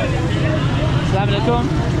 Assalamu alaikum.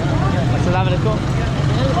 Assalamu alaikum.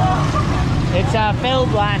 It's Phil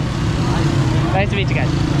Bland. Nice to meet you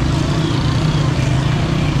guys.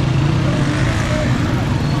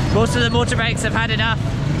 Most of the motorbikes have had enough.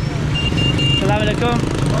 Assalamu alaikum.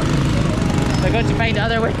 They're going to find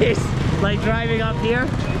other ways, like driving up here.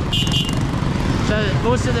 So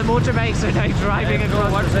most of the motorbikes are now driving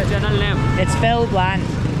across. What's the channel name? It's Phil Bland.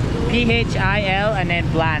 P-H-I-L and then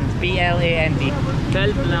Bland. B-L-A-N-D.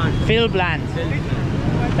 Phil Bland. Phil Bland.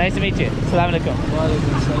 Nice to meet you. Assalamu alaikum.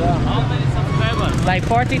 How many subscribers? Like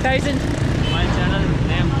 40,000? My channel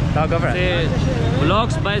name. Oh, go for it. Say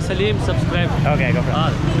Vlogs by Salim. Subscribe. Okay, go for it.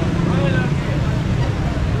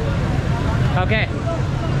 Okay.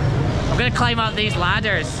 I'm gonna climb up these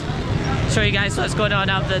ladders. Show you guys what's going on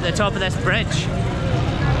up the top of this bridge.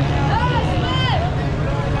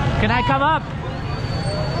 Can I come up?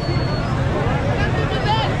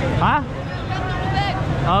 Huh?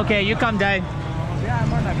 Okay, you come down.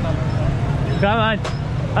 Come on.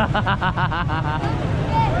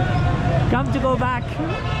 Come to go back.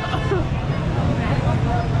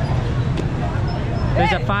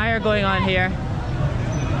 There's a fire going on here.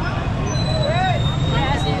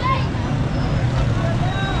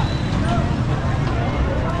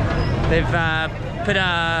 They've put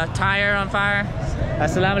a tire on fire.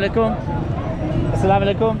 Assalamu alaikum. Assalamu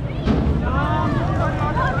alaikum.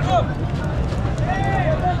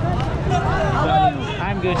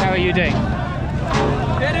 I'm good. How are you doing?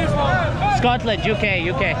 Scotland, UK.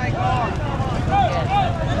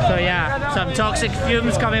 So yeah, some toxic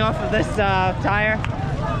fumes coming off of this tire.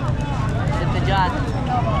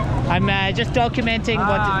 I'm just documenting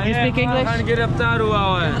what. You speak English?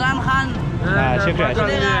 Imran Khan. Shukran.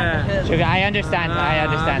 I understand. I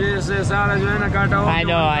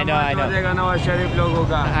know. I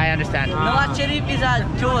understand. Nawaz Sharif is a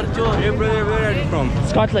chor. Where are you from?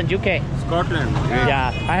 Scotland, UK. Scotland.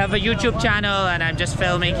 Yeah, I have a YouTube channel and I'm just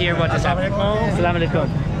filming here what is happening. Assalamu alaikum.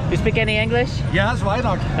 You speak any English? Yes, why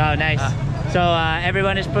not? Oh, nice. So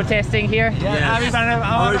everyone is protesting here? Yes.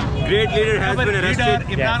 Our great leader has been arrested.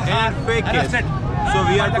 Imran Khan arrested. So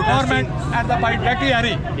we are by the government and by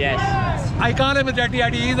PTI. Yes. I call him a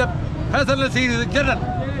PTI. He is a personal, he is a general.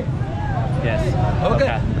 Yes.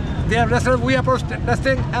 Okay. They are arrested. We are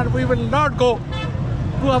protesting and we will not go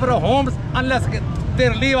to our homes unless they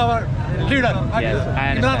relieve our leader. Yes,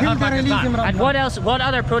 I understand. And what else? What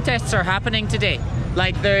other protests are happening today?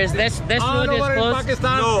 Like there's this all road is over closed.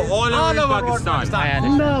 Pakistan. No, all over Pakistan. I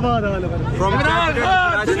understand. From Imran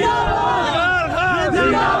Khan!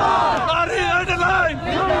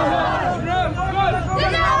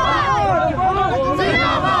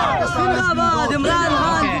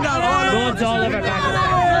 Roads all over Pakistan.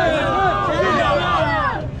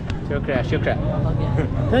 Shukran.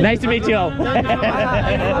 Nice to meet you all. From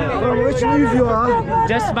which news you are?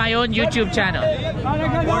 Just my own YouTube channel. It's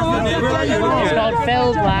called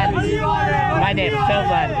Philbland. My name,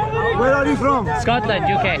 Philbland. Where are you from? Scotland,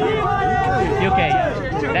 UK.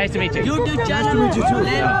 Yeah. Nice to meet you. YouTube channel. Nice to meet you too.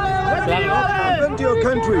 I've been to your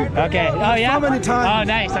country. Okay. Oh yeah? So many times. Oh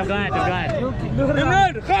nice, I'm glad.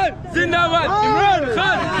 Imran Khan! Zindabad! Imran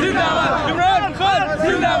Khan! Zindabad! Imran Khan!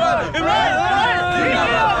 Zindabad! Imran Khan!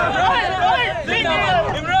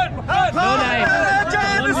 No nice.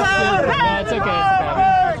 No, it's okay.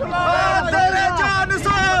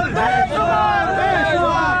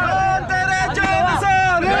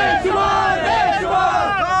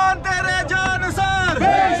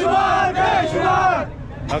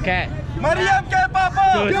 Okay. Maryam ke papa!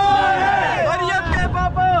 Maryam ke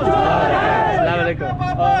papa! Assalamu alaikum.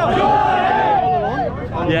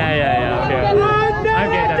 Yeah. Okay.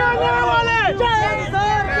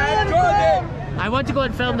 I want to go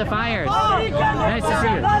and film the fires. Nice to see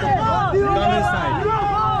you. Come inside.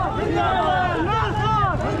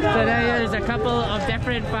 So there's a couple of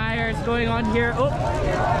different fires going on here. Oh,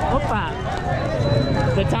 opa.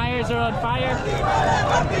 The tires are on fire.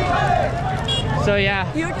 So yeah,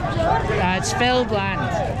 it's Philbland.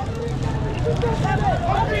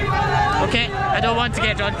 Okay, I don't want to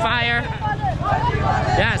get on fire.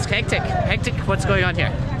 Yeah, it's hectic. What's going on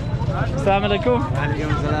here? Assalamu alaikum.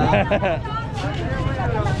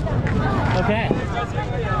 Okay.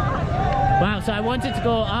 Wow, so I wanted to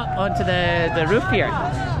go up onto the roof here.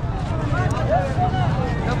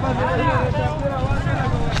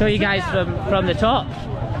 Show you guys from the top,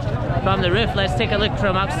 from the roof. Let's take a look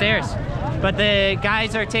from upstairs. But the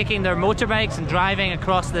guys are taking their motorbikes and driving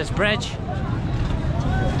across this bridge.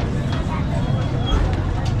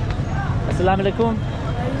 Assalamu alaikum.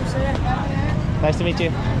 Nice to meet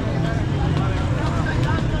you.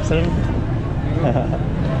 Salam.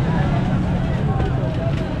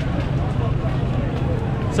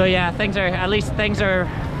 So yeah, things are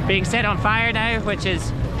being set on fire now, which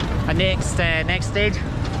is a next stage.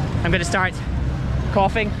 I'm going to start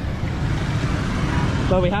coughing.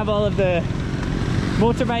 But we have all of the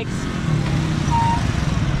motorbikes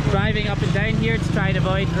driving up and down here to try and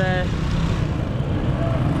avoid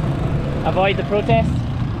the protest.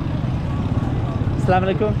 Assalamu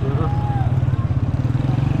alaikum.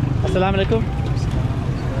 Assalamu alaikum.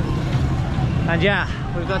 And yeah,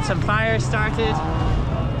 we've got some fires started.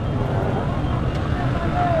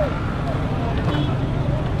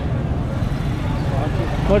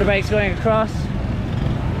 Motorbikes going across.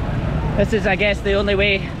 This is, I guess, the only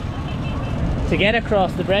way to get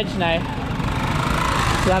across the bridge now.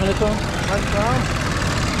 Assalamu alaikum.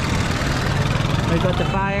 We've got the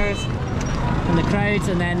fires and the crowds,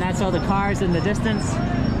 and then that's all the cars in the distance.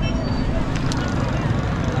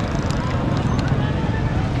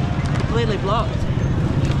 Completely blocked.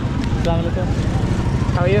 Assalamu alaikum.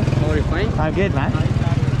 How are you? How are you? Fine. I'm good, man.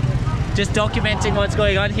 Just documenting what's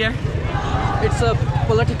going on here. It's a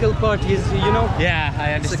political parties, you know. Yeah,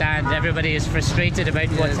 I understand. Everybody is frustrated about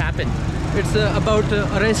what's happened. It's about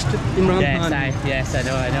arrest Imran Khan. Yes, I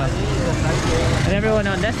know. And everyone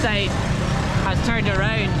on this side has turned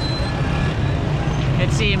around.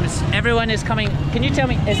 It seems everyone is coming. Can you tell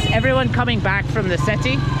me, is everyone coming back from the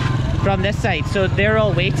city? From this side? So they're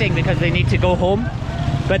all waiting because they need to go home.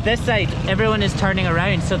 But this side, everyone is turning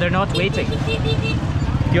around, so they're not waiting.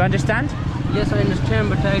 You understand? Yes, I understand,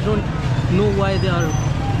 but I don't know why they are.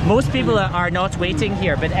 Most people are not waiting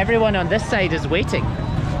here, but everyone on this side is waiting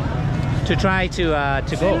to try to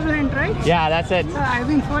go. Right? Yeah, that's it. I've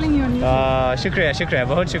been following you on YouTube. Shukriya,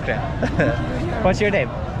 bahut shukriya. What's your name?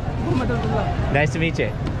 Nice to meet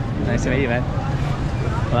you. Nice to meet you, man.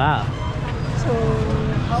 Wow.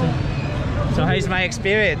 So how's my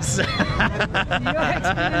experience? Your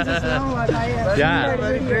experience is Islamabad.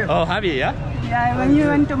 Yeah. Oh, have you? Yeah. Yeah, when you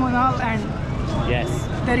went to Munal and yes,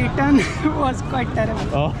 the return was quite terrible.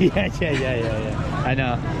 Oh yeah. I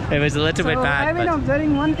know. It was a little bit bad. I've been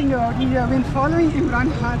observing one thing about you. You have been following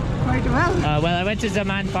Imran Khan quite well. Well, I went to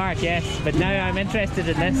Zaman Park, yes, but now I'm interested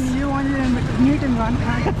in this. And you wanted to meet Imran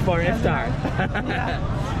Khan for iftar. Yeah.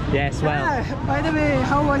 Yes, well. By the way,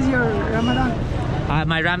 how was your Ramadan?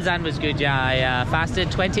 My Ramzan was good, yeah. I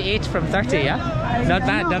fasted 28 from 30, yeah? Not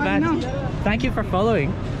bad. Thank you for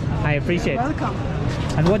following. I appreciate it. Welcome.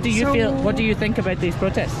 And what do you feel, what do you think about these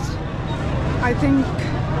protests? I think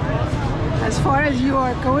as far as you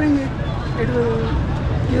are covering it, it will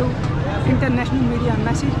give international media a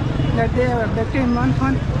message that they have abducted Imran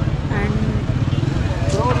Khan and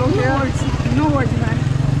no words, man.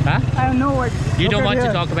 Huh? I have no words. You don't want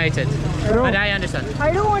to talk about it? But I understand.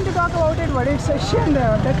 I don't want to talk about it, but it's a shame they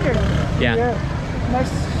are abducted. Yeah.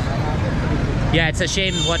 That's... Yeah, it's a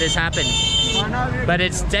shame what has happened. But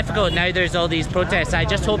it's difficult now, there's all these protests. I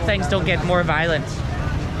just hope things don't get more violent.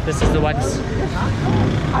 This is the ones.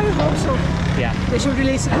 I hope so. Yeah. They should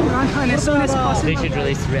release Imran Khan as soon as possible. They should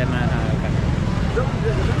release Imran Khan, okay.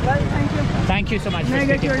 Thank you. Thank you so much. May I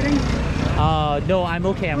get your drink? No, I'm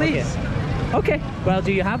okay, Please. Okay. Okay, well,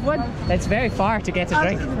 do you have one? It's very far to get a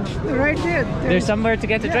drink. Right there. There's somewhere to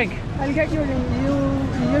get a drink. I'll get your drink.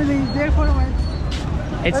 You'll be there for a while.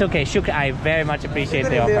 It's okay, Shukra, I very much appreciate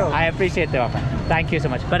the offer. I appreciate the offer. Thank you so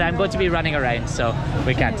much. But I'm going to be running around, so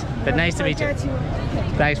we can't. But nice to meet you.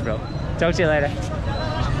 Thanks, bro. Talk to you later.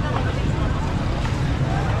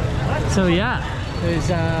 So yeah, there's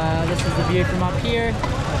this is the view from up here.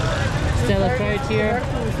 Still a crowd here.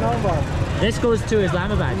 This goes to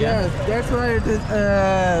Islamabad, yeah? Yes, that's why it is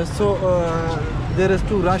there is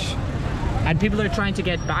too rush. And people are trying to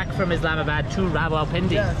get back from Islamabad to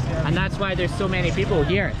Rawalpindi. Yes. And that's why there's so many people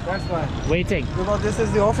here. That's why. Waiting. Because this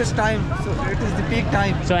is the office time, so it is the peak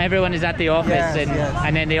time. So everyone is at the office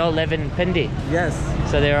and then they all live in Pindi. Yes.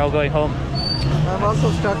 So they're all going home. I'm also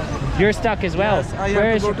stuck. You're stuck as well? Yes, I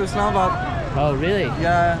have to go to Islamabad. Oh, really?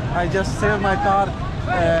 Yeah, I just saved my car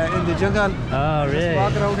in the jungle. Oh, really? Just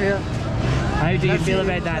walk around here. How do you feel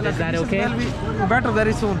about that? Is that okay? Will be better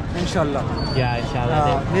very soon, inshallah. Yeah,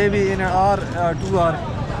 inshallah. Maybe in an hour or 2 hours.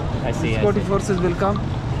 I see. Security forces will come.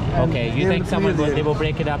 Okay, you think they will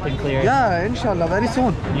break it up and clear it? Yeah, inshallah, very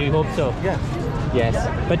soon. You hope so? Yes. Yes.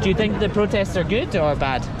 But do you think the protests are good or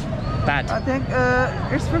bad? Bad. I think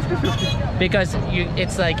it's 50-50. Because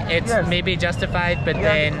it's like maybe justified, but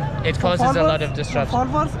then it causes a lot of disruption. For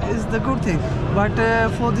followers is the good thing, but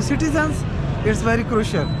for the citizens, it's very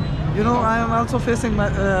crucial. You know, I am also facing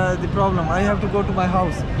the problem. I have to go to my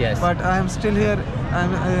house. Yes. But I am still here.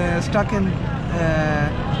 I'm stuck in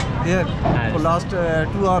here for last 2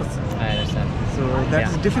 hours. I understand. So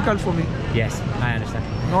that's difficult for me. Yes, I understand.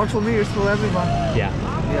 Not for me, it's for everyone. Yeah.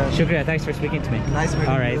 Shukriya, thanks for speaking to me. Nice meeting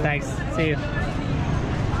you. All right, thanks. See you.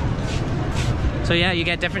 So yeah, you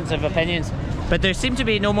get difference of opinions. But there seem to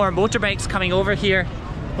be no more motorbikes coming over here.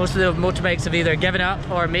 Most of the motorbikes have either given up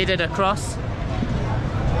or made it across.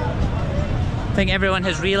 I think everyone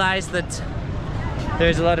has realized that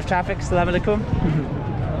there's a lot of traffic. Assalamu alaikum.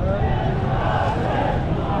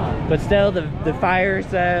 But still, the fires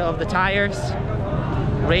of the tires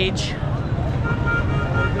rage.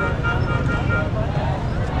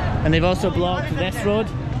 And they've also blocked this road,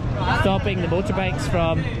 stopping the motorbikes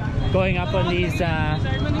from going up on these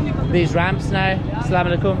ramps now.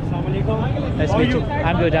 Assalamu alaikum. Nice to meet you.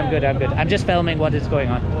 I'm good. I'm just filming what is going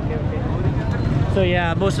on. So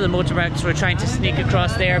yeah, most of the motorbikes were trying to sneak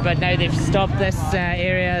across there, but now they've stopped this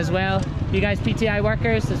area as well. You guys PTI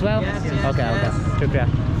workers as well? Yes. Okay. Shukriya.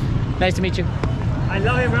 Nice to meet you. I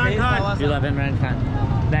love Imran Khan. You love Imran Khan.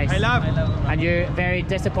 Nice. I love. And you're very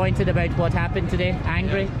disappointed about what happened today?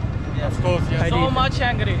 Angry? Of course, yes. So much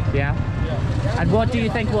angry. Yeah? And what do you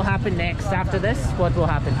think will happen next after this? What will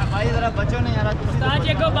happen?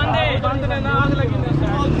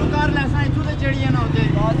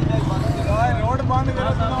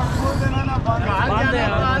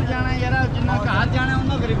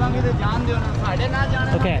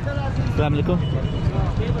 Okay. Assalamu alaikum.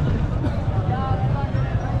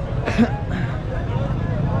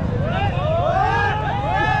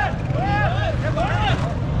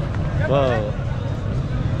 Whoa.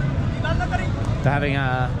 They're having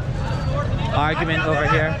a argument over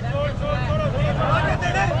here.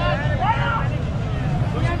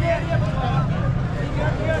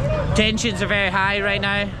 Tensions are very high right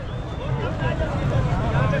now.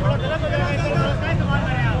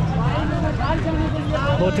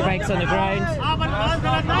 Motorbikes on the ground.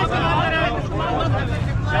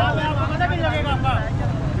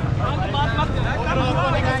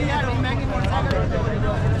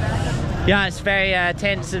 Yeah, it's a very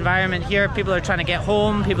tense environment here. People are trying to get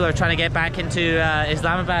home. People are trying to get back into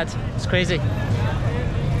Islamabad. It's crazy.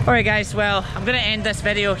 Alright guys, well, I'm going to end this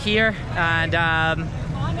video here, and I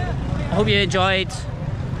hope you enjoyed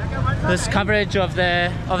this coverage of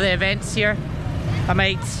the events here. I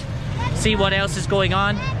might see what else is going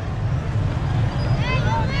on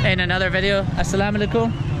in another video. Assalamu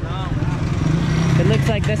alaikum. It looks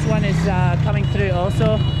like this one is coming through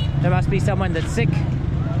also. There must be someone that's sick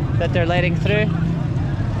that they're letting through.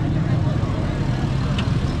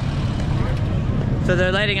 So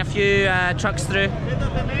they're letting a few trucks through.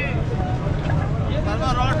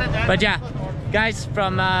 But yeah, guys,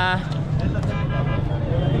 from I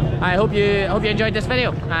hope you enjoyed this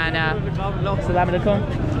video, and Assalamu alaikum.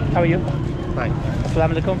 How are you? Fine.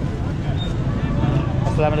 Assalamu alaikum.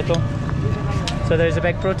 Assalamu alaikum. So there's a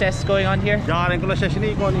big protest going on here. No English.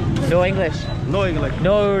 No English.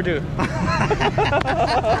 No Urdu.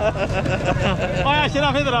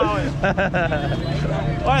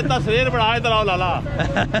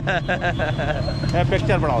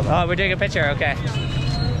 Oh, we're doing a picture, okay.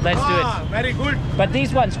 Let's do it. Very good. But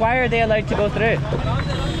these ones, why are they allowed to go through?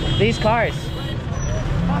 These cars.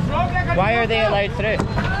 Why are they allowed through?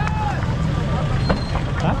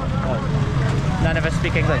 Huh? Oh. None of us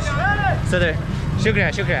speak English. So they're...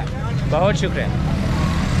 Shukriya. Bahut shukriya.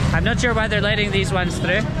 I'm not sure why they're letting these ones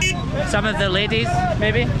through. Some of the ladies,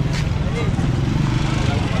 maybe?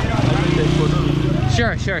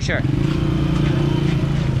 Sure.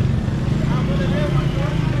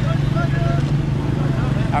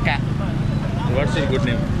 Okay. What's your good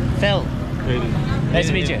name? Phil. Nice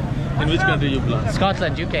to meet you. In which country you belong?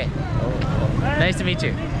 Scotland, UK. Nice to meet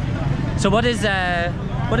you. So what is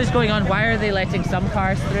going on? Why are they letting some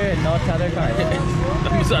cars through and not other cars?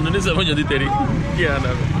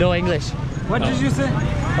 No English. What did you say?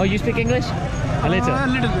 Oh, you speak English? A little? A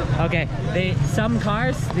little bit. Okay. Some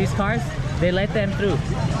cars, these cars, they let them through.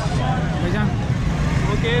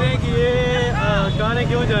 वो कह रहे हैं कि ये कारें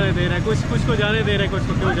क्यों जाने दे रहे हैं, कुछ को जाने दे रहे हैं, कुछ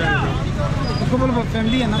को क्यों जाने दे रहे हैं. उसको बोलो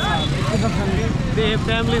family है ना, family. They have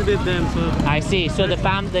families with them, so. I see. So the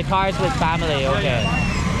cars with family. Okay.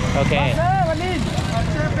 Okay.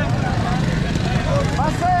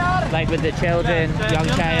 Like with the children, young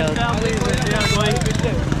child.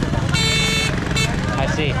 I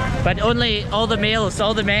see. But only all the males,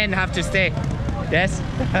 all the men have to stay. Yes?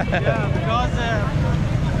 Yeah, because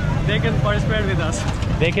they can participate with us.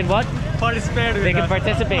 They can what? Participate with us. They can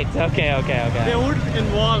participate. Okay. They would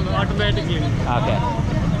involve automatically. Okay.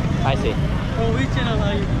 I see. Oh, which channel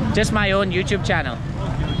are you? Just my own YouTube channel.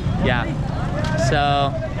 Yeah.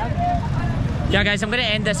 So... yeah guys, I'm going to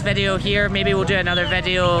end this video here. Maybe we'll do another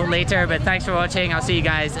video later, but thanks for watching. I'll see you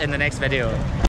guys in the next video.